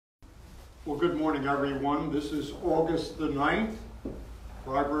Well, good morning, everyone. This is August the 9th,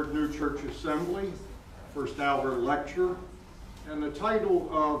 Freiburg New Church Assembly, first hour lecture. And the title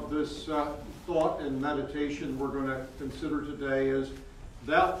of this thought and meditation we're going to consider today is,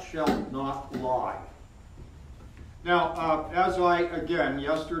 Thou Shalt Not Lie. Now,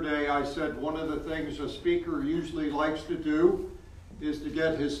 yesterday I said one of the things a speaker usually likes to do is to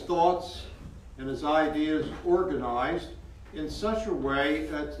get his thoughts and his ideas organized in such a way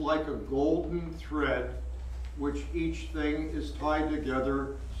that's like a golden thread, which each thing is tied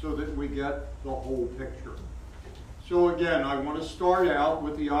together so that we get the whole picture. So again, I want to start out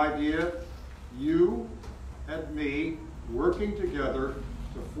with the idea, you and me working together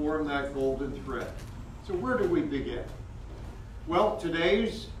to form that golden thread. So where do we begin? Well,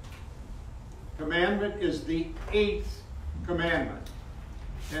 today's commandment is the 8th commandment.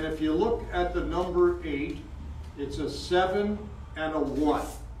 And if you look at the number 8, it's a 7 and a 1.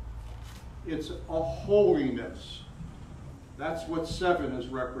 It's a holiness. That's what 7 is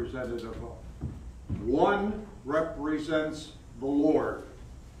representative of. 1 represents the Lord.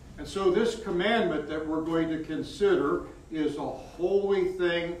 And so this commandment that we're going to consider is a holy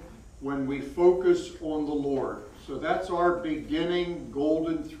thing when we focus on the Lord. So that's our beginning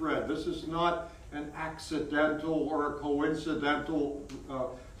golden thread. This is not an accidental or a coincidental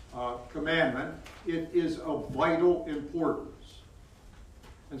commandment. It is of vital importance.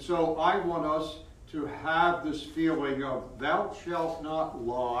 And so I want us to have this feeling of thou shalt not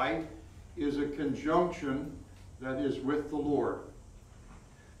lie is a conjunction that is with the Lord.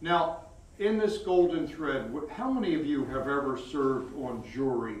 Now, in this golden thread, how many of you have ever served on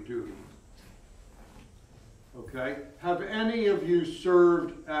jury duty? Okay. Have any of you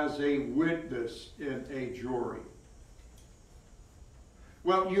served as a witness in a jury?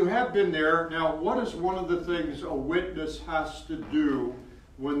 Well, you have been there. Now, what is one of the things a witness has to do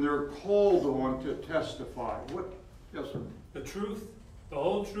when they're called on to testify? What? Yes, sir. The truth, the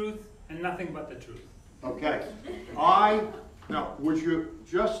whole truth, and nothing but the truth. Okay. Now, would you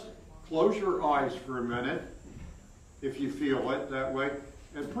just close your eyes for a minute, if you feel it that way,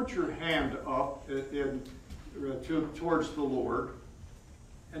 and put your hand up towards the Lord,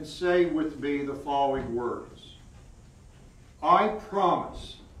 and say with me the following words. I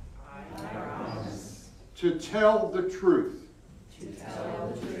promise to tell the truth,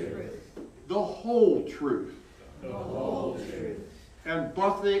 the whole truth, and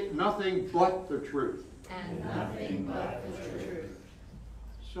nothing but the truth.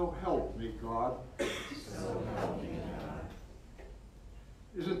 So help me, God.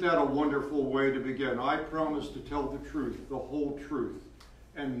 Isn't that a wonderful way to begin? I promise to tell the truth, the whole truth,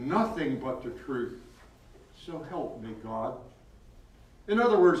 and nothing but the truth. So help me, God. In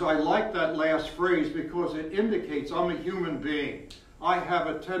other words, I like that last phrase because it indicates I'm a human being. I have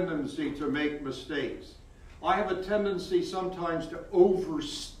a tendency to make mistakes. I have a tendency sometimes to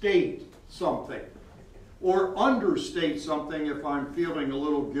overstate something or understate something if I'm feeling a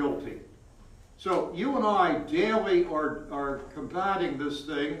little guilty. So you and I daily are combating this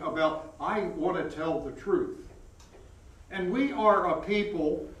thing about I want to tell the truth. And we are a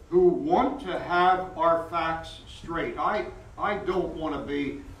people who want to have our facts straight. I don't want to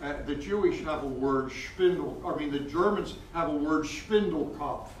be, the Jewish have a word, the Germans have a word,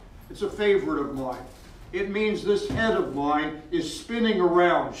 Spindelkopf. It's a favorite of mine. It means this head of mine is spinning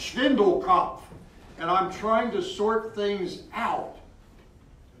around, Spindelkopf. And I'm trying to sort things out.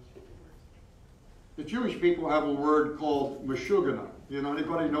 The Jewish people have a word called Meshugana. You know,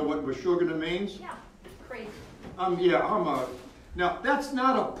 anybody know what Meshugana means? Yeah, crazy. Now, that's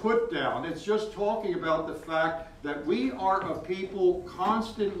not a put down. It's just talking about the fact that we are a people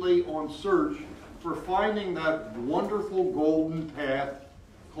constantly on search for finding that wonderful golden path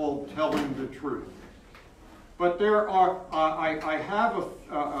called telling the truth. But there are, I have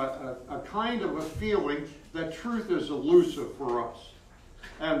a kind of a feeling that truth is elusive for us.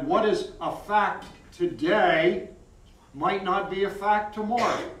 And what is a fact today might not be a fact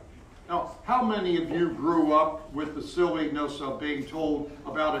tomorrow. Now, how many of you grew up with the silliness of being told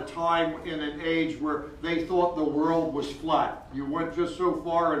about a time in an age where they thought the world was flat? You went just so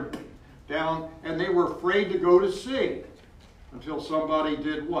far and down, and they were afraid to go to sea until somebody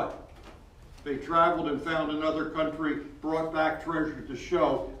did what? They traveled and found another country, brought back treasure to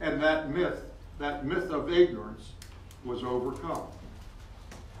show, and that myth of ignorance was overcome.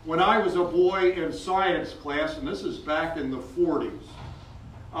 When I was a boy in science class, and this is back in the 40s,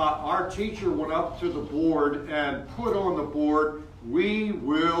 our teacher went up to the board and put on the board, "We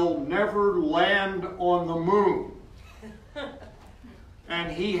will never land on the moon." And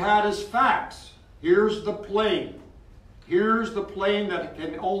he had his facts. Here's the plane. here's the plane that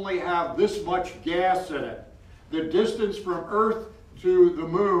can only have this much gas in it. The distance from Earth to the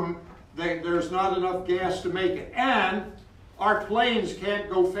moon, there's not enough gas to make it. And our planes can't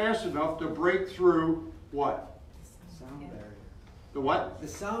go fast enough to break through what? Sound barrier. The what? The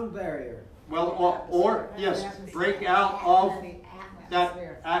sound barrier. Well, or yes, break out of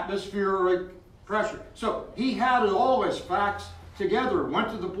that atmospheric pressure. So he had all his facts together,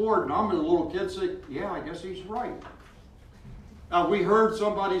 went to the board, and I'm a little kid say, yeah, I guess he's right. We heard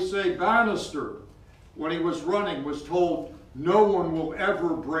somebody say Bannister, when he was running, was told no one will ever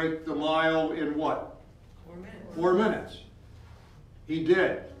break the mile in what? 4 minutes. 4 minutes. He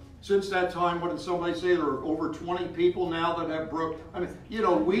did. Since that time, what did somebody say? There are over 20 people now that have broke. I mean, you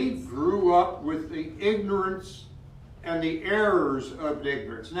know, we grew up with the ignorance and the errors of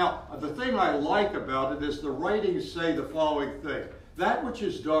ignorance. Now, the thing I like about it is the writings say the following thing. That which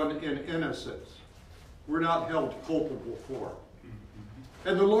is done in innocence, we're not held culpable for.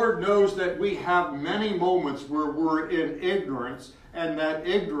 And the Lord knows that we have many moments where we're in ignorance, and that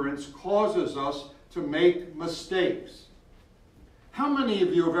ignorance causes us to make mistakes. How many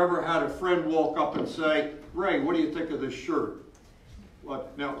of you have ever had a friend walk up and say, Ray, what do you think of this shirt?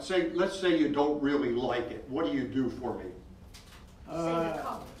 What? Now, let's say you don't really like it. What do you do for me?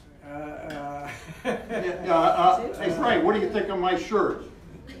 Hey, Ray, what do you think of my shirt?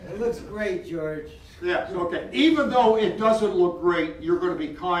 It looks great, George. Yes, okay. Even though it doesn't look great, you're going to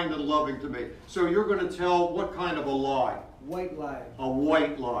be kind and loving to me. So you're going to tell what kind of a lie? White lie. A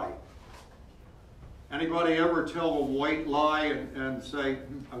white lie. Anybody ever tell a white lie and say,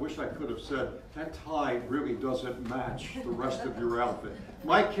 I wish I could have said, that tie really doesn't match the rest of your outfit.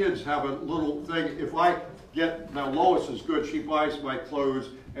 My kids have a little thing, if I get, now Lois is good, she buys my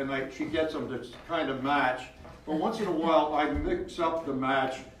clothes and she gets them to kind of match. But once in a while I mix up the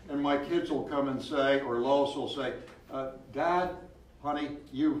match and my kids will come and say, or Lois will say, Dad, honey,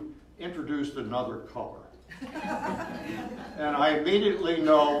 you introduced another color. And I immediately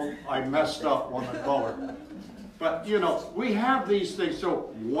know I messed up on the color. But, you know, we have these things.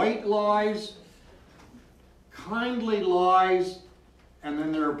 So white lies, kindly lies, and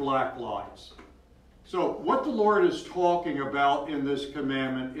then there are black lies. So what the Lord is talking about in this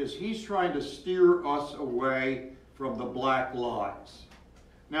commandment is He's trying to steer us away from the black lies.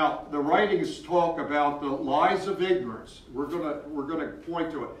 Now, the writings talk about the lies of ignorance. We're gonna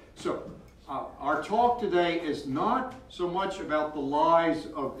point to it. So, our talk today is not so much about the lies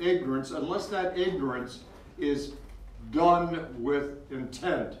of ignorance, unless that ignorance is done with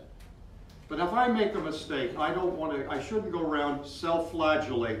intent. But if I make a mistake, I shouldn't go around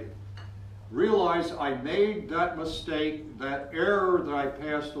self-flagellating. Realize I made that mistake, that error that I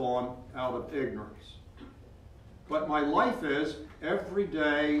passed on out of ignorance. But my life is, every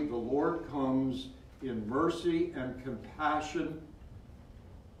day the Lord comes in mercy and compassion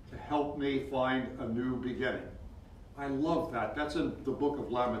to help me find a new beginning. I love that. That's in the book of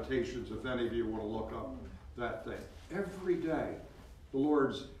Lamentations, if any of you want to look up that thing. Every day, the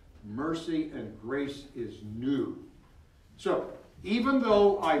Lord's mercy and grace is new. So, even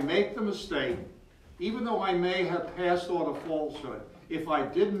though I make the mistake, even though I may have passed on a falsehood, if I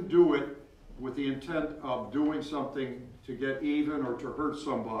didn't do it with the intent of doing something to get even or to hurt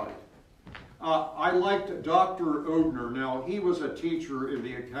somebody. I liked Dr. Odner. Now, he was a teacher in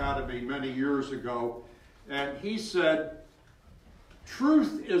the academy many years ago, and he said,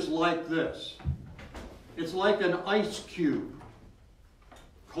 truth is like this. It's like an ice cube.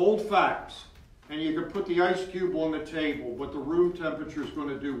 Cold facts. And you can put the ice cube on the table, but the room temperature is going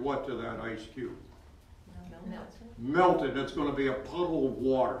to do what to that ice cube? Melt it. It's going to be a puddle of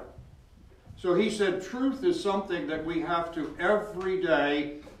water. So he said truth is something that we have to every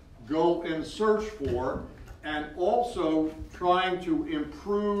day go and search for, and also trying to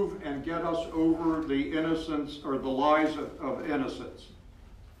improve and get us over the innocence or the lies of innocence.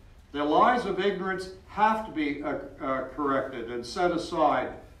 The lies of ignorance have to be corrected and set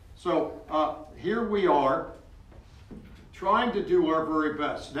aside. So here we are trying to do our very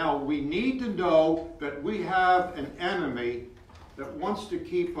best. Now we need to know that we have an enemy that wants to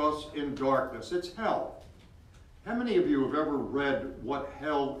keep us in darkness. It's hell. How many of you have ever read what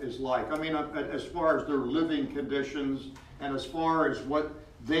hell is like? I mean, as far as their living conditions and as far as what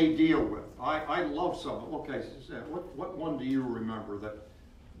they deal with. I love some. Okay, what one do you remember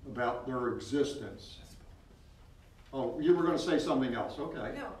about their existence? Oh, you were going to say something else.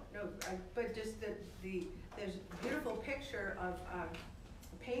 Okay. No, but just there's a beautiful picture of a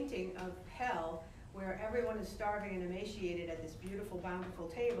painting of hell where everyone is starving and emaciated at this beautiful, bountiful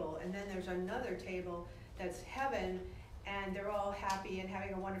table, and then there's another table that's heaven, and they're all happy and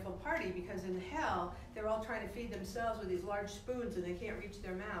having a wonderful party, because in hell, they're all trying to feed themselves with these large spoons and they can't reach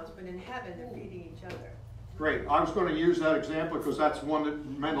their mouths, but in heaven, they're feeding each other. Great. I was going to use that example because that's one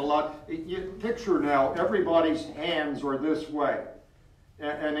that meant a lot. You picture now, everybody's hands are this way.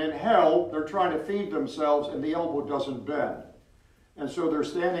 And in hell, they're trying to feed themselves and the elbow doesn't bend. And so they're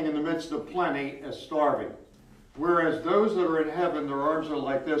standing in the midst of plenty as starving. Whereas those that are in heaven, their arms are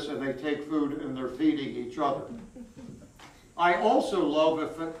like this and they take food and they're feeding each other. I also love the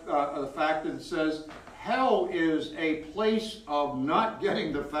fact that it says hell is a place of not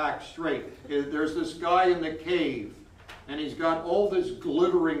getting the facts straight. There's this guy in the cave, and he's got all this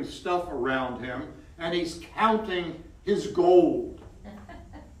glittering stuff around him, and he's counting his gold.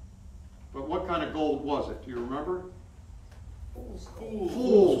 But what kind of gold was it? Do you remember?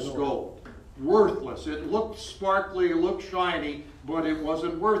 Fool's gold. Worthless. It looked sparkly, it looked shiny, but it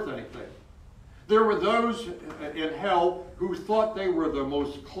wasn't worth anything. There were those in hell who thought they were the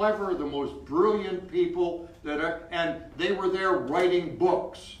most clever, the most brilliant people, and they were there writing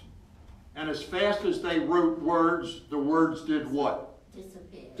books. And as fast as they wrote words, the words did what?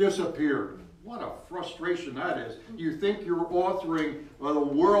 Disappeared. What a frustration that is. You think you're authoring the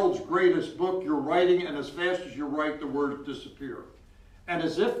world's greatest book you're writing, and as fast as you write, the words disappear. And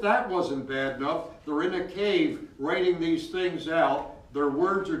as if that wasn't bad enough, they're in a cave writing these things out. Their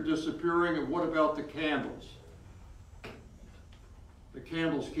words are disappearing, and what about the candles? The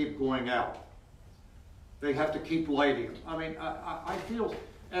candles keep going out. They have to keep lighting them. I mean, I feel,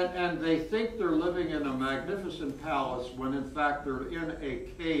 and they think they're living in a magnificent palace when in fact they're in a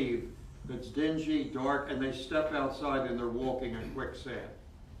cave that's dingy, dark, and they step outside and they're walking in quicksand.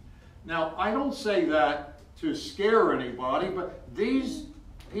 Now, I don't say that to scare anybody, but these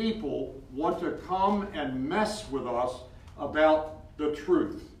people want to come and mess with us about the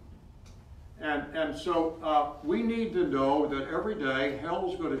truth. And so we need to know that every day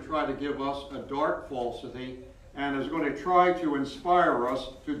hell is going to try to give us a dark falsity and is going to try to inspire us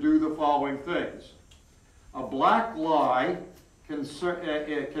to do the following things. A black lie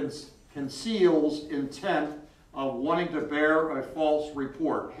conceals intent of wanting to bear a false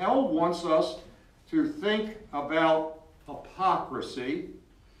report. Hell wants us to think about hypocrisy,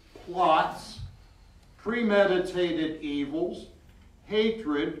 plots, premeditated evils,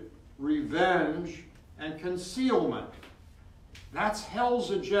 hatred, revenge, and concealment. That's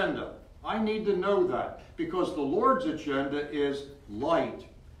hell's agenda. I need to know that because the Lord's agenda is light,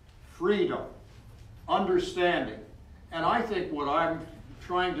 freedom, understanding. And I think what I'm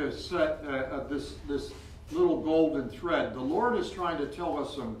trying to set, this little golden thread, the Lord is trying to tell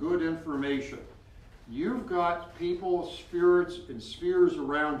us some good information. You've got people, spirits, and spheres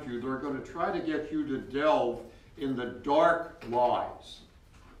around you that are going to try to get you to delve in the dark lies.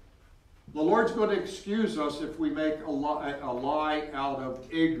 The Lord's going to excuse us if we make a lie out of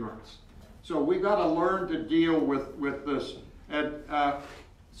ignorance. So we've got to learn to deal with this. And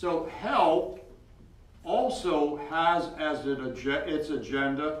so hell also has as its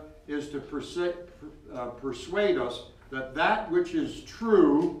agenda is to persuade us that that which is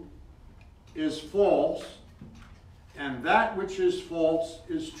true is false, and that which is false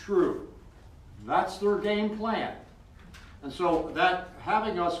is true. That's their game plan. And so that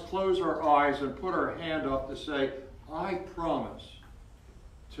having us close our eyes and put our hand up to say, I promise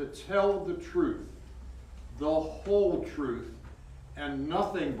to tell the truth, the whole truth, and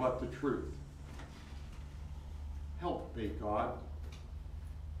nothing but the truth. Help me, God.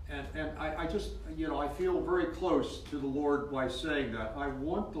 And I just, I feel very close to the Lord by saying that. I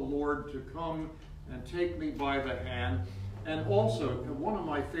want the Lord to come and take me by the hand. And also, one of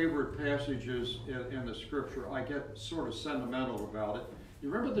my favorite passages in the Scripture, I get sort of sentimental about it. You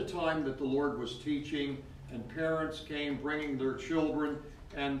remember the time that the Lord was teaching and parents came bringing their children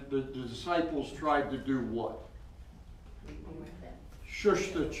and the disciples tried to do what?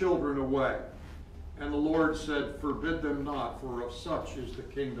 Shush the children away. And the Lord said, forbid them not, for of such is the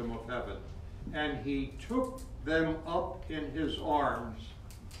kingdom of heaven. And he took them up in his arms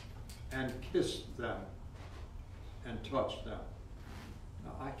and kissed them and touched them.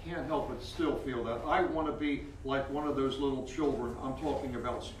 Now, I can't help but still feel that. I want to be like one of those little children, I'm talking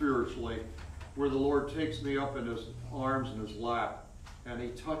about spiritually, where the Lord takes me up in his arms and his lap, and he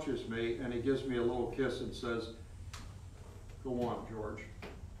touches me, and he gives me a little kiss and says, go on, George.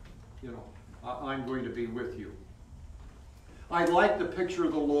 I'm going to be with you. I like the picture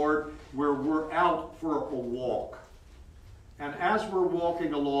of the Lord where we're out for a walk. And as we're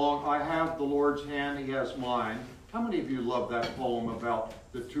walking along, I have the Lord's hand, he has mine. How many of you love that poem about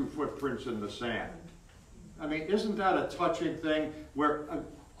the two footprints in the sand? I mean, isn't that a touching thing where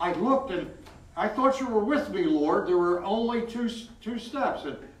I looked and I thought you were with me, Lord. There were only two steps.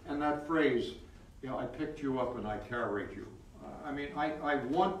 And that phrase, you know, I picked you up and I carried you. I mean, I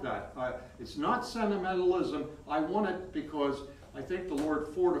want that. It's not sentimentalism. I want it because I think the Lord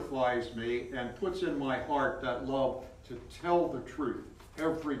fortifies me and puts in my heart that love to tell the truth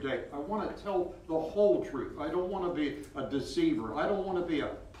every day. I want to tell the whole truth. I don't want to be a deceiver. I don't want to be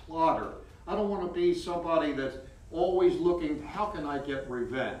a plotter. I don't want to be somebody that's always looking, how can I get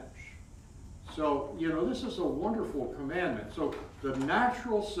revenge? So, you know, this is a wonderful commandment. So the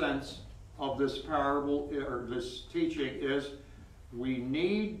natural sense of this parable, or this teaching, is we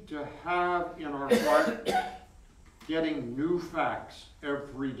need to have in our heart getting new facts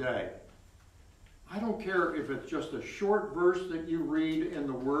every day. I don't care if it's just a short verse that you read in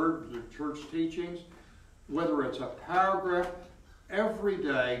the Word, the church teachings, whether it's a paragraph. Every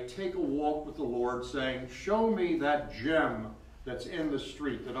day, take a walk with the Lord saying, show me that gem that's in the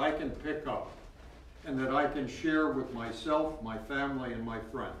street that I can pick up and that I can share with myself, my family, and my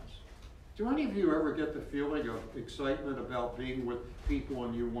friends. Do any of you ever get the feeling of excitement about being with people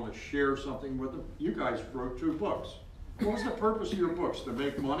and you want to share something with them? You guys wrote 2 books. What was the purpose of your books? To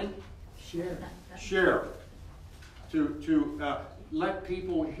make money? Share. Share. To let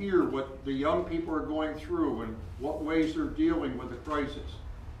people hear what the young people are going through and what ways they're dealing with the crisis.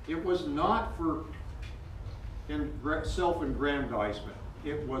 It was not for self-aggrandizement.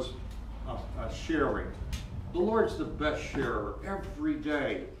 It was a sharing. The Lord's the best sharer. Every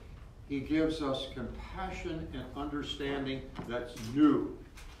day He gives us compassion and understanding that's new.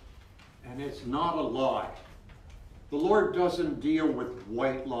 And it's not a lie. The Lord doesn't deal with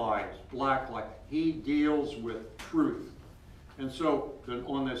white lies, black lies. He deals with truth. And so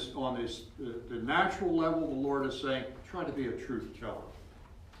on the natural level, the Lord is saying, try to be a truth teller.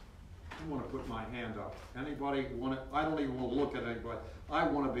 I want to put my hand up. Anybody want to? I don't even want to look at anybody. I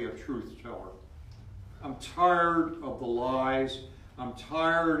want to be a truth teller. I'm tired of the lies. I'm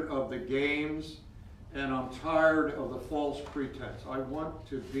tired of the games. And I'm tired of the false pretense. I want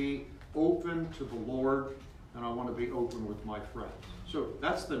to be open to the Lord, and I want to be open with my friends. So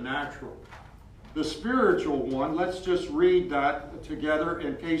that's the natural. The spiritual one, let's just read that together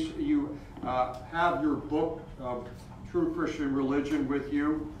in case you have your book, True Christian Religion, with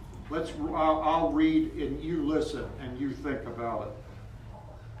you. I'll read and you listen and you think about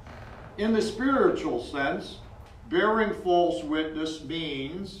it. In the spiritual sense, bearing false witness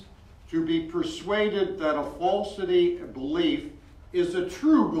means to be persuaded that a falsity belief is a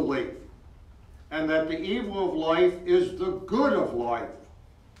true belief, and that the evil of life is the good of life,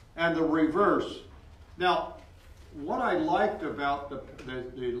 and the reverse. Now, what I liked about the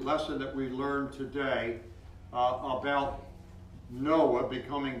lesson that we learned today about Noah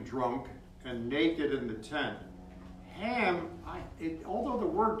becoming drunk and naked in the tent, Ham, although the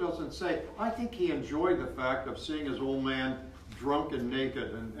word doesn't say, I think he enjoyed the fact of seeing his old man drunk and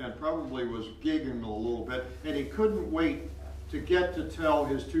naked, and probably was giggling a little bit, and he couldn't wait to get to tell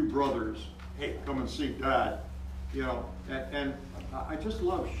his 2 brothers, hey, come and see Dad. You know, and I just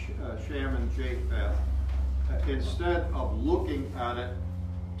love Shem and Japheth. Instead of looking at it,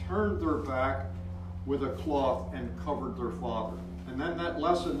 turned their back with a cloth and covered their father. And then that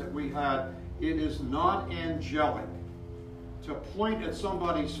lesson that we had, it is not angelic to point at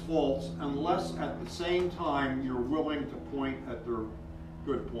somebody's faults unless at the same time you're willing to point at their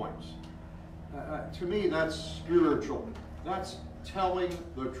good points. To me, that's spiritual. That's telling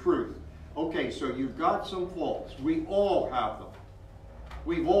the truth. Okay, so you've got some faults. We all have them.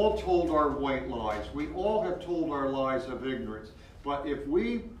 We've all told our white lies. We all have told our lies of ignorance. But if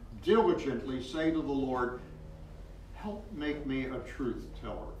we diligently say to the Lord, help make me a truth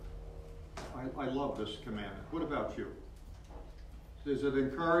teller. I love this commandment. What about you? Is it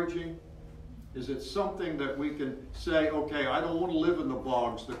encouraging? Is it something that we can say, okay, I don't want to live in the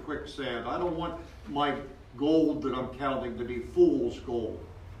bogs, the quicksand. I don't want my gold that I'm counting to be fool's gold.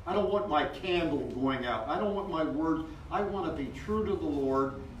 I don't want my candle going out. I don't want my words. I want to be true to the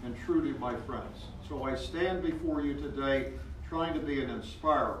Lord and true to my friends. So I stand before you today trying to be an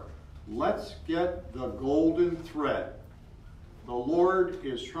inspirer. Let's get the golden thread. The Lord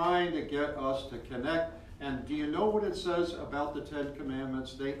is trying to get us to connect. And do you know what it says about the 10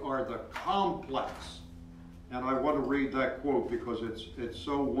 Commandments? They are the complex. And I want to read that quote because it's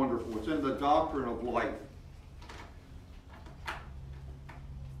so wonderful. It's in the Doctrine of Life.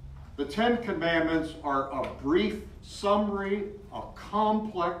 The 10 Commandments are a brief summary, a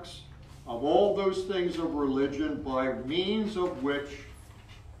complex of all those things of religion by means of which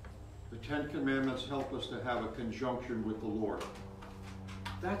the 10 Commandments help us to have a conjunction with the Lord.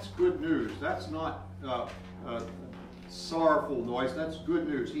 That's good news. That's not sorrowful noise. That's good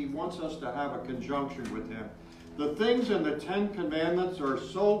news. He wants us to have a conjunction with him. The things in the Ten Commandments are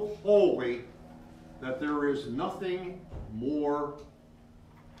so holy that there is nothing more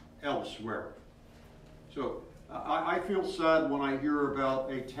elsewhere. So I feel sad when I hear about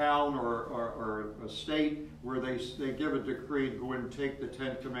a town or a state where they give a decree to go and take the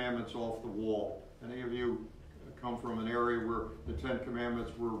Ten Commandments off the wall. Any of you come from an area where the Ten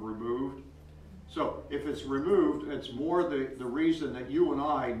Commandments were removed? So if it's removed, it's more the reason that you and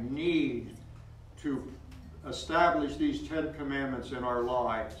I need to establish these Ten Commandments in our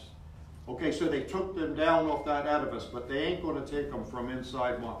lives. Okay, so they took them down off that edifice, but they ain't going to take them from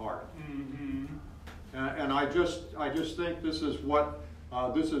inside my heart. Mm-hmm. And I just think this is what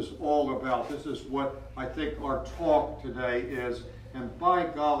this is all about. This is what I think our talk today is. And by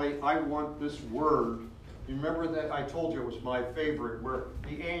golly, I want this word. Remember that I told you it was my favorite, where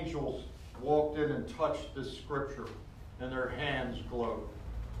the angels walked in and touched this scripture, and their hands glowed.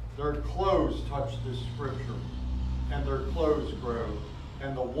 Their clothes touched this scripture, and their clothes glowed.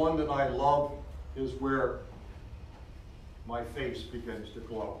 And the one that I love is where my face begins to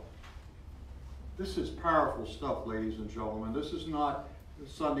glow. This is powerful stuff, ladies and gentlemen. This is not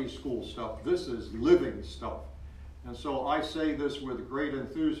Sunday school stuff. This is living stuff. And so I say this with great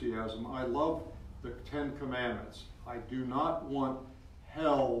enthusiasm. I love the Ten Commandments. I do not want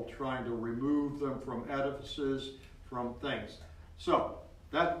hell trying to remove them from edifices, from things. So,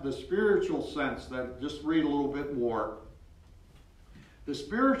 that the spiritual sense, that just read a little bit more. The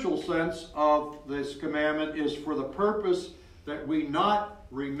spiritual sense of this commandment is for the purpose that we not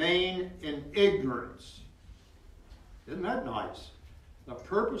remain in ignorance. Isn't that nice? The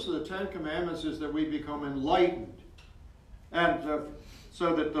purpose of the Ten Commandments is that we become enlightened. And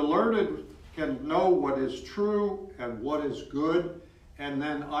so that the learned can know what is true and what is good. And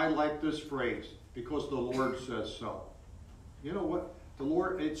then I like this phrase, because the Lord says so. You know what? The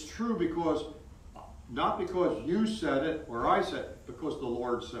Lord, it's true because, not because you said it or I said it, because the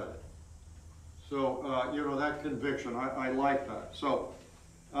Lord said it. So, you know, that conviction, I like that. So,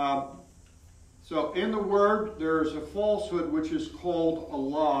 so in the Word, there's a falsehood which is called a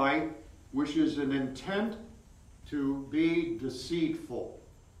lie, which is an intent to be deceitful.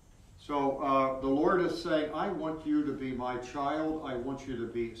 So the Lord is saying, I want you to be my child. I want you to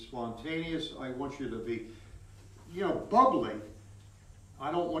be spontaneous. I want you to be, you know, bubbly. I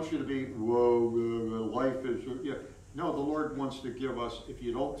don't want you to be, whoa, life is, yeah. No, the Lord wants to give us, if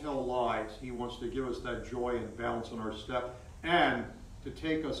you don't tell lies, He wants to give us that joy and bounce in our step, and to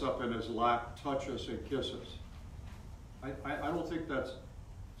take us up in His lap, touch us and kiss us. I don't think that's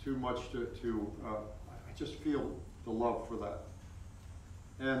too much I just feel the love for that.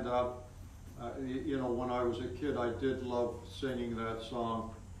 And, you know, when I was a kid, I did love singing that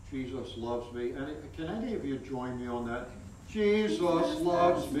song, Jesus Loves Me. And can any of you join me on that? Jesus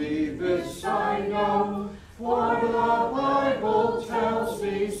loves me, this I know, for the Bible tells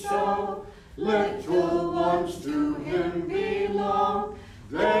me so. Little ones to Him belong,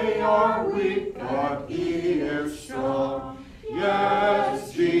 they are weak, but He is strong.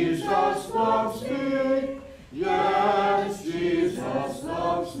 Yes, Jesus loves me. Yes, Jesus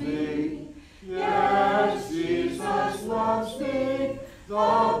loves me. Yes, Jesus loves me. The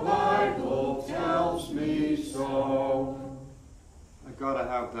Bible tells me so. I gotta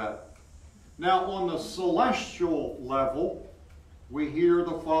have that. Now, on the celestial level, we hear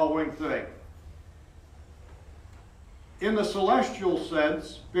the following thing. In the celestial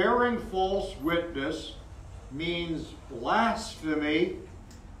sense, bearing false witness means blasphemy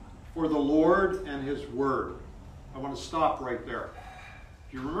for the Lord and His Word. I want to stop right there.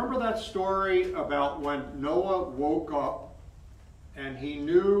 Do you remember that story about when Noah woke up and he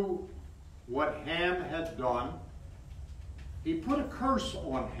knew what Ham had done? He put a curse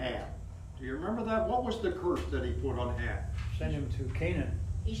on Ham. Do you remember that? What was the curse that he put on Ham? Send him to Canaan.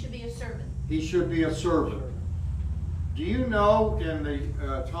 He should be a servant. He should be a servant. Do you know in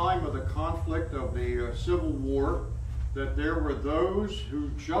the time of the conflict of the Civil War that there were those who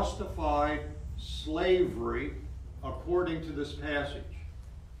justified slavery according to this passage?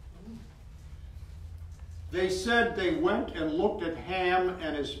 They said they went and looked at Ham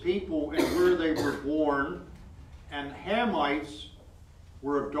and his people and where they were born, and Hamites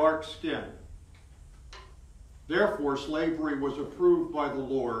were of dark skin. Therefore, slavery was approved by the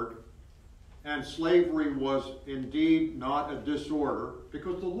Lord, and slavery was indeed not a disorder,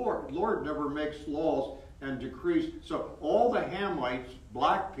 because the Lord never makes laws and decrees. So all the Hamites,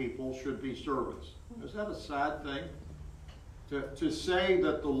 black people, should be servants. Is that a sad thing? To say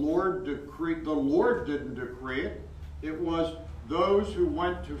that the Lord didn't decree it. It was those who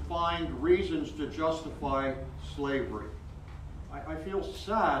went to find reasons to justify slavery. I feel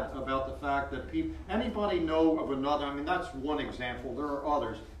sad about the fact that anybody know of another, I mean, that's one example, there are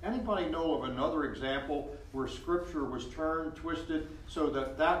others. Anybody know of another example where Scripture was turned, twisted, so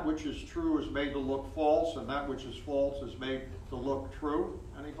that that which is true is made to look false, and that which is false is made to look true?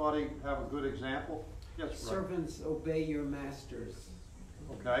 Anybody have a good example? Yes, Brett. Servants, obey your masters.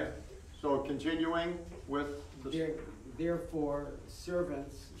 Okay, so continuing with the... Therefore,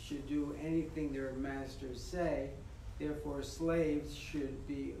 servants should do anything their masters say. Therefore, slaves should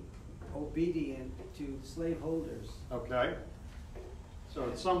be obedient to slaveholders. Okay. So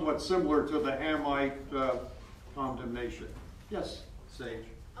it's somewhat similar to the Hamite condemnation. Yes, Sage.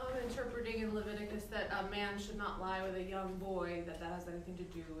 I'm interpreting in Leviticus that a man should not lie with a young boy, that has anything to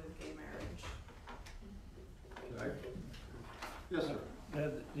do with gay marriage. Okay. Yes,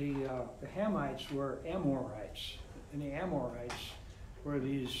 sir. The Hamites were Amorites, and the Amorites were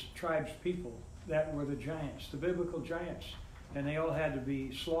these tribes people that were the giants, the biblical giants, and they all had to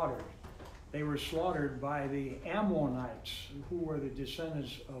be slaughtered. They were slaughtered by the Ammonites, who were the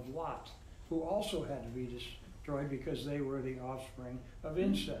descendants of Lot, who also had to be destroyed because they were the offspring of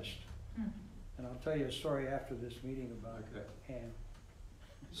incest. And I'll tell you a story after this meeting about Ham.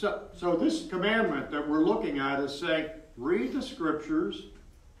 So this commandment that we're looking at is saying, read the Scriptures,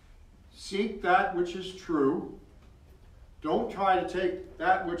 seek that which is true. Don't try to take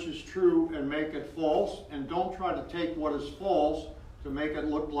that which is true and make it false, and don't try to take what is false to make it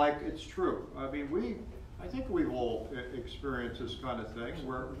look like it's true. I mean, I think we've all experienced this kind of thing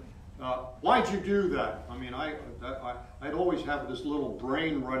where, why'd you do that? I mean, I'd always have this little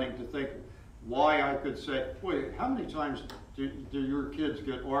brain running to think why I could say, wait, how many times do your kids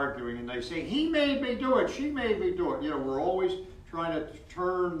get arguing and they say, he made me do it, she made me do it. You know, we're always trying to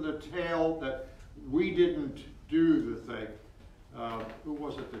turn the tale that we didn't do the thing. Who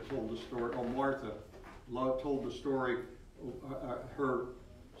was it that told the story? Oh, Martha told the story. Her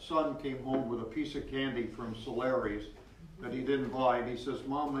son came home with a piece of candy from Solari's that he didn't buy. And he says,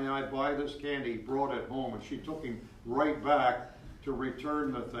 Mom, may I buy this candy? He brought it home, and she took him right back to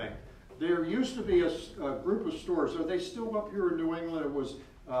return the thing. There used to be a group of stores. Are they still up here in New England? It was,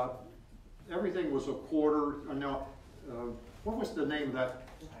 everything was a quarter. No, what was the name of that?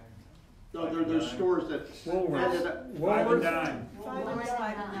 No, there's stores that... Woolworth. Five and dime.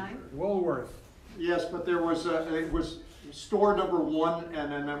 Woolworth. Yes, but there was it was store number 1,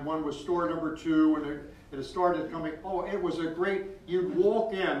 and then one was store number 2, and it started coming. Oh, it was a great. You'd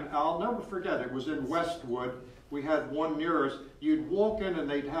walk in. I'll never forget. It was in Westwood. We had one near us. You'd walk in, and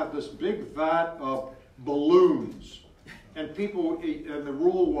they'd have this big vat of balloons, and people. And the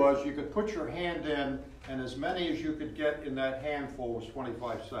rule was you could put your hand in, and as many as you could get in that handful was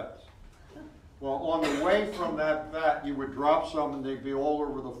 25 cents. Well, on the way from that vat, you would drop some and they'd be all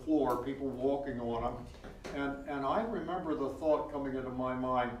over the floor, people walking on them. And I remember the thought coming into my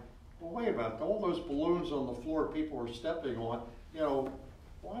mind, well, wait a minute, all those balloons on the floor people are stepping on, you know,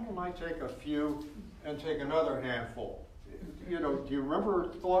 why don't I take a few and take another handful? You know, do you remember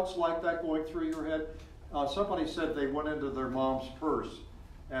thoughts like that going through your head? Somebody said they went into their mom's purse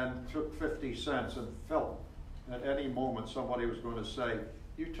and took 50 cents and felt at any moment somebody was going to say,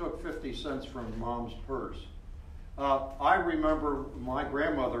 you took 50 cents from Mom's purse. I remember my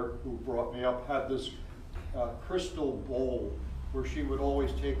grandmother, who brought me up, had this crystal bowl where she would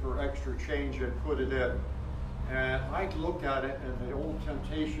always take her extra change and put it in. And I'd look at it, and the old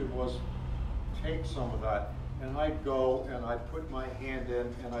temptation was, take some of that. And I'd go, and I'd put my hand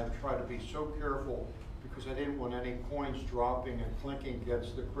in, and I'd try to be so careful because I didn't want any coins dropping and clinking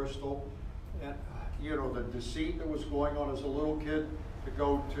against the crystal. And, you know, the deceit that was going on as a little kid, to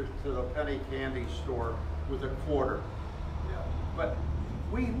go to the penny candy store with a quarter. Yeah. But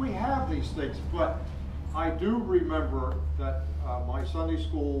we have these things, but I do remember that my Sunday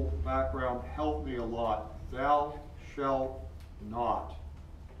school background helped me a lot. Thou shalt not.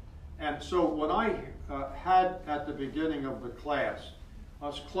 And so when I had at the beginning of the class,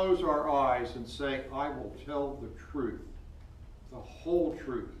 us close our eyes and say, I will tell the truth, the whole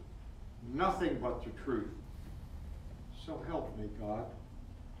truth, nothing but the truth. So help me, God.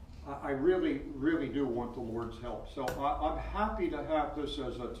 I really, really do want the Lord's help. So I'm happy to have this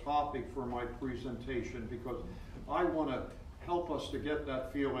as a topic for my presentation because I want to help us to get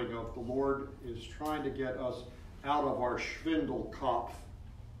that feeling of the Lord is trying to get us out of our Schwindelkopf,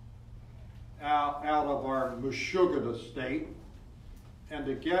 out of our Meshuggah state, and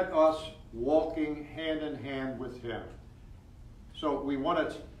to get us walking hand in hand with Him. So we want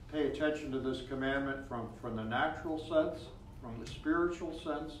to pay attention to this commandment from the natural sense, from the spiritual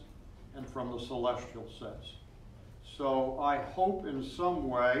sense, and from the celestial sense. So I hope in some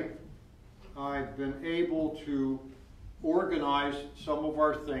way I've been able to organize some of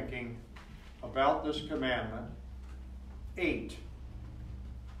our thinking about this commandment. 8.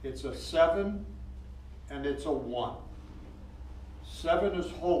 It's a 7 and it's a 1. 7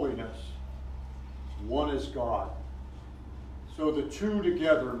 is holiness. 1 is God. So the 2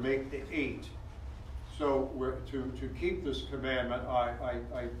 together make the 8. So to keep this commandment,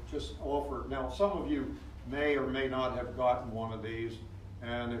 I just offer. Now, some of you may or may not have gotten one of these.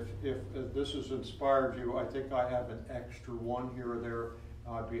 And if this has inspired you, I think I have an extra one here or there.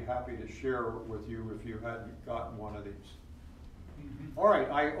 I'd be happy to share with you if you hadn't gotten one of these. All right,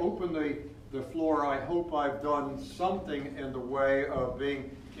 I open the floor. I hope I've done something in the way of being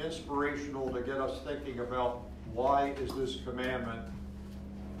inspirational to get us thinking about why is this commandment,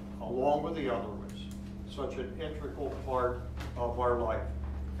 along with the other ones, such an integral part of our life.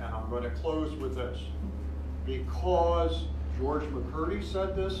 And I'm going to close with this. Because George McCurdy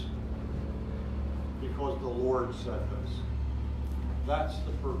said this, because the Lord said this. That's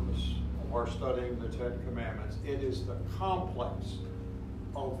the purpose of our studying the 10 Commandments. It is the complex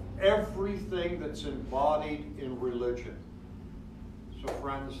of everything that's embodied in religion. So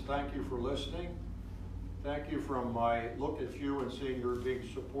friends, thank you for listening. Thank you from my look at you and seeing you're being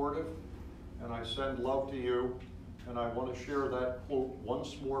supportive. And I send love to you. And I want to share that quote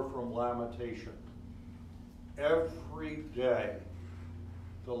once more from Lamentation. Every day,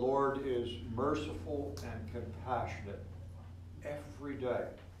 the Lord is merciful and compassionate. Every day.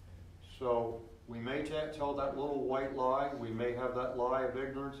 So we may tell that little white lie. We may have that lie of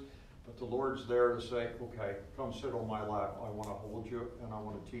ignorance. But the Lord's there to say, okay, come sit on my lap. I want to hold you and I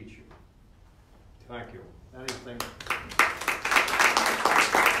want to teach you. Thank you. Anything?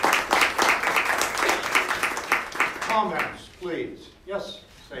 Comments, please. Yes,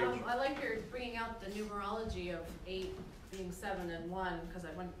 Sage. I like your bringing out the numerology of 8 being 7 and 1, because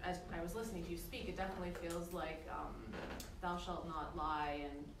as I was listening to you speak, it definitely feels like thou shalt not lie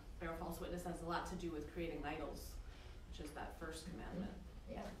and bear false witness has a lot to do with creating idols, which is that first commandment.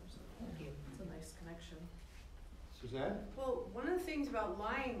 Yeah. Thank you. It's a nice connection. Suzanne? Well, one of the things about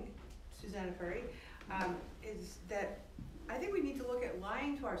lying, Susanna Curry, is that I think we need to look at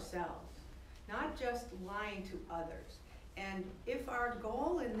lying to ourselves, not just lying to others. And if our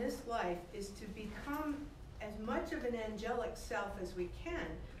goal in this life is to become as much of an angelic self as we can,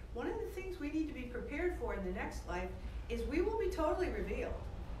 one of the things we need to be prepared for in the next life is we will be totally revealed.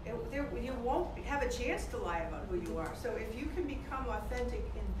 You won't have a chance to lie about who you are. So if you can become authentic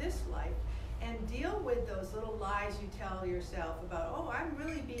in this life and deal with those little lies you tell yourself about, oh, I'm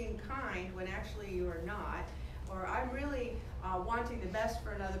really being kind when actually you are not, or I'm really wanting the best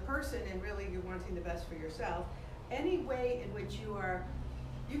for another person and really you're wanting the best for yourself. Any way in which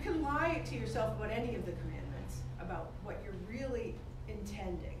you can lie to yourself about any of the commandments, about what you're really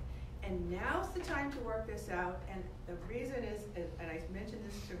intending. And now's the time to work this out. And the reason is, and I mentioned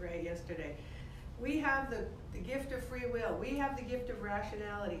this to Ray yesterday, we have the gift of free will. We have the gift of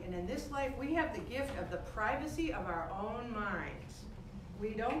rationality. And in this life, we have the gift of the privacy of our own minds. We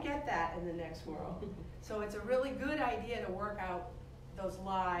don't get that in the next world. So it's a really good idea to work out those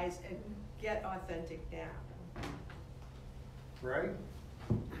lies and get authentic now. Ray?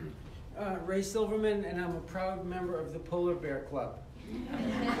 Ray Silverman, and I'm a proud member of the Polar Bear Club.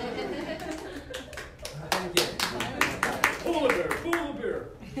 Thank you. Polar bear, polar bear.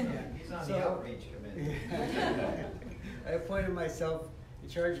 Yeah. He's on the outreach committee. I appointed myself in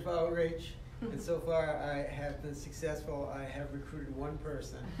charge of outreach, and so far I have been successful. I have recruited one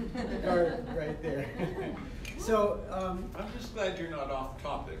person, right there. So I'm just glad you're not off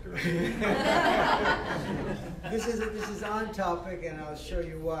topic. This is on topic, and I'll show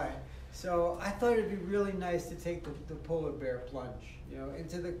you why. So I thought it'd be really nice to take the polar bear plunge,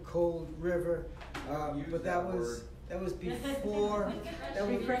 into the cold river. But that was before. That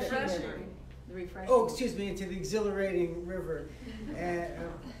was Refreshing. Oh, excuse me, into the exhilarating river.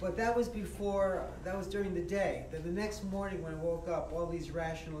 But that was before. That was during the day. Then the next morning when I woke up, all these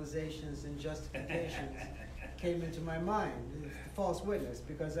rationalizations and justifications came into my mind. False witness,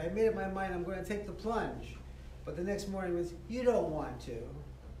 because I made up my mind I'm going to take the plunge. But the next morning was, you don't want to.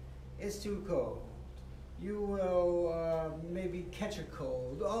 It's too cold. You will maybe catch a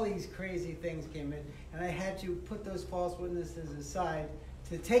cold. All these crazy things came in, and I had to put those false witnesses aside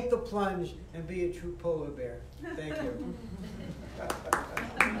to take the plunge and be a true polar bear. Thank you.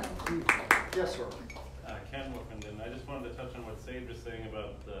 Yes, sir. Ken Wolfenden. I just wanted to touch on what Sage was saying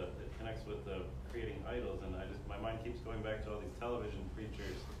about it connects with the creating idols, and my mind keeps going back to all these television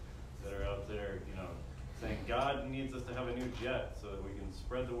preachers that are out there, saying God needs us to have a new jet so that we can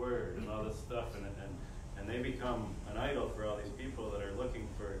spread the word and all this stuff, and and they become an idol for all these people that are looking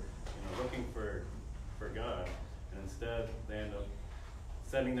for God, and instead they end up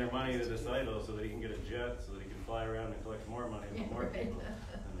sending their money to this idol so that he can get a jet, so that he can fly around and collect more money from more people.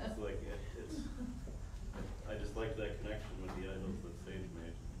 And it's like I just like that connection with the idols that Sage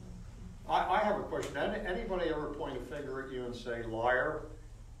made. I have a question. Anybody ever point a finger at you and say, liar?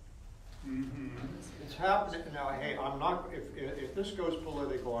 Mm-hmm. It's happening now. Hey, I'm not. If this goes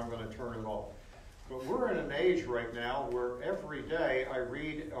political, I'm going to turn it off. But we're in an age right now where every day I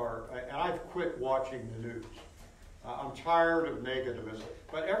read, and I've quit watching the news. I'm tired of negativism.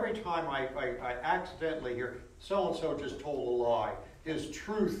 But every time I accidentally hear so and so just told a lie, his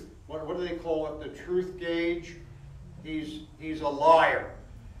truth. What do they call it? The truth gauge. He's a liar.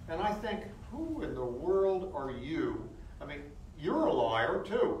 And I think, who in the world are you? I mean, you're a liar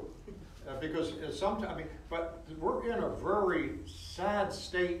too. Because sometimes, but we're in a very sad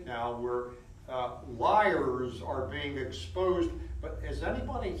state now where liars are being exposed. But is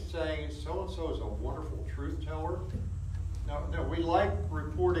anybody saying so-and-so is a wonderful truth teller? No, we like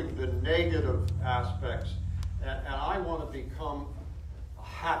reporting the negative aspects. And I want to become a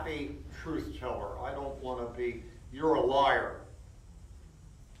happy truth teller. I don't want to be, you're a liar.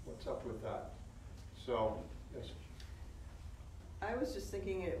 What's up with that? So, yes. I was just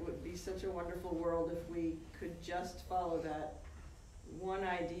thinking it would be such a wonderful world if we could just follow that one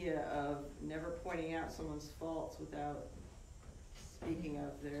idea of never pointing out someone's faults without speaking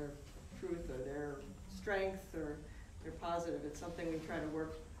of their truth or their strength or their positive. It's something we try to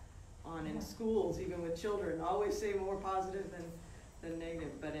work on in schools, even with children. Always say more positive than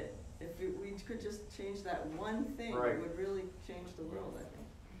negative. But if we could just change that one thing, right, it would really change the world, I think.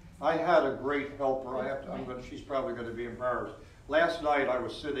 I had a great helper. She's probably going to be embarrassed. Last night I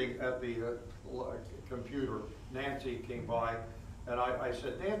was sitting at the computer. Nancy came by, and I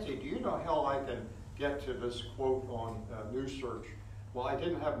said, Nancy, do you know how I can get to this quote on News Search? Well, I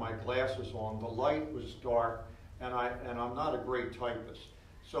didn't have my glasses on. The light was dark, and I'm not a great typist.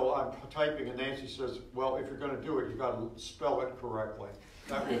 So I'm typing, and Nancy says, well, if you're going to do it, you've got to spell it correctly.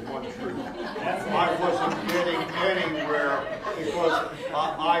 That was one truth. I wasn't getting anywhere because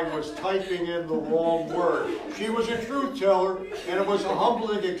I was typing in the wrong word. She was a truth teller, and it was a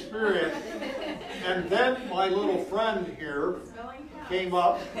humbling experience. And then my little friend here came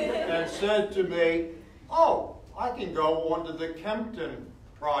up and said to me, oh, I can go onto the Kempton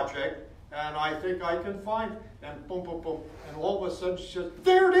project, and I think I can find, and boom, boom, boom. And all of a sudden she said,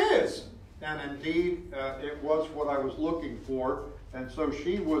 there it is. And indeed, it was what I was looking for. And so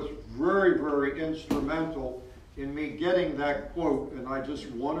she was very, very instrumental in me getting that quote, and I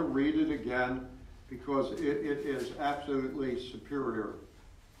just want to read it again because it is absolutely superior.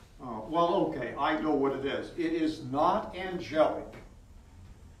 Well, okay, I know what it is. It is not angelic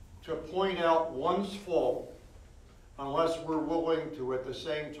to point out one's fault unless we're willing to, at the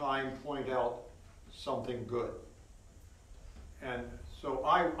same time, point out something good. And so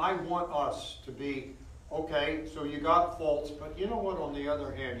I want us to be, okay, so you got faults, but you know what, on the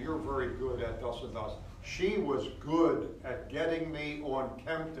other hand, you're very good at thus and thus. She was good at getting me on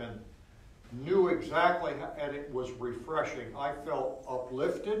Kempton, knew exactly how, and it was refreshing. I felt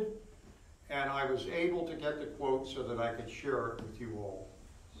uplifted, and I was able to get the quote so that I could share it with you all.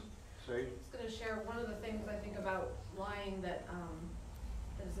 See? I was going to share one of the things I think about lying that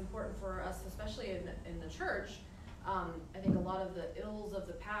is important for us, especially in the church. I think a lot of the ills of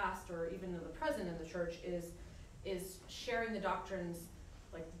the past, or even of the present in the church, is sharing the doctrines,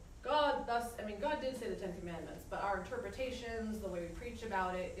 like God did say the 10 Commandments, but our interpretations, the way we preach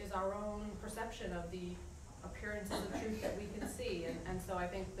about it, is our own perception of the appearances of truth that we can see. And so I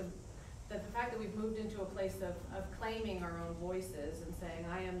think the fact that we've moved into a place of claiming our own voices and saying,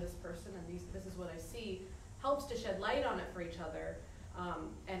 I am this person and this is what I see, helps to shed light on it for each other.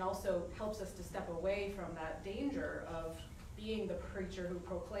 And also helps us to step away from that danger of being the preacher who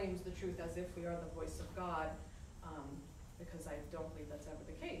proclaims the truth as if we are the voice of God, because I don't believe that's ever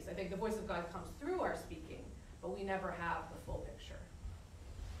the case. I think the voice of God comes through our speaking, but we never have the full picture.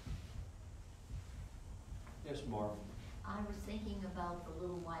 Yes, Marv. I was thinking about the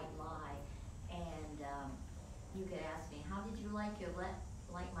little white lie, and you could ask me, how did you like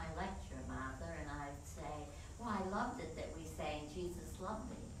my lecture, Martha? And I'd say, well, I loved it that we sang Jesus loved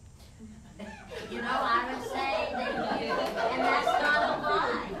me. You know, I would say that, and that's not a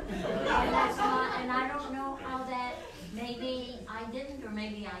lie. And I don't know how that, maybe I didn't, or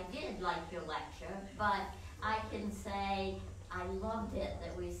maybe I did like your lecture, but I can say I loved it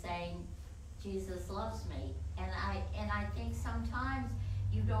that we sang Jesus loves me. And I think sometimes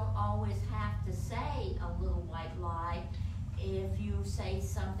you don't always have to say a little white lie. if you say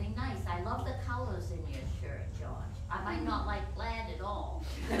something nice. I love the colors in your shirt, George. I might not like plaid at all.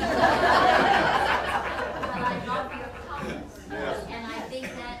 But I love your colors. Yes. And I think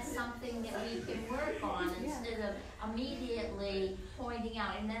that's something that we can work on instead of immediately pointing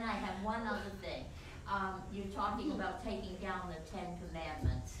out. And then I have one other thing. You're talking about taking down the 10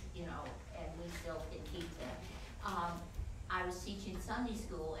 Commandments, you know, and we still can keep them. I was teaching Sunday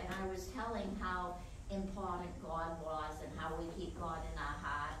school, and I was telling how important God was and how we keep God in our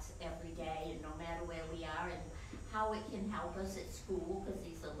hearts every day and no matter where we are, and how it can help us at school because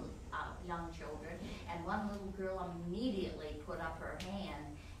these are young children. And one little girl immediately put up her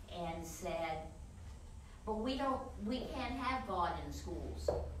hand and said, but we can't have God in schools.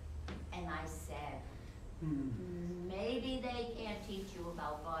 And I said, maybe they can't teach you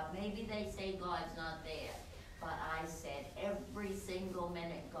about God. Maybe they say God's not there. But I said, every single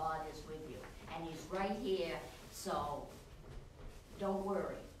minute God is with you. And he's right here, so don't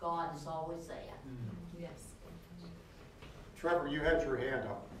worry. God is always there. Yes. Trevor, you had your hand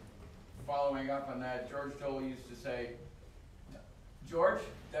up. Following up on that, George Dole used to say, George,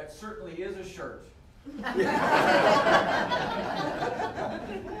 that certainly is a shirt.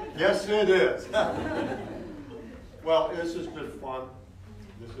 Yes, it is. Well, this has been fun.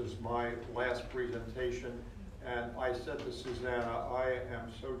 This is my last presentation. And I said to Susanna, I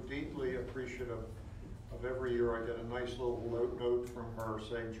am so deeply appreciative of every year I get a nice little note from her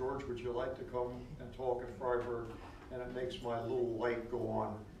saying, George, would you like to come and talk at Freiburg? And it makes my little light go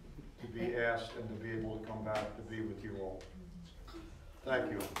on to be asked and to be able to come back to be with you all. Thank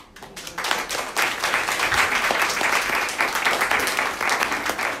you.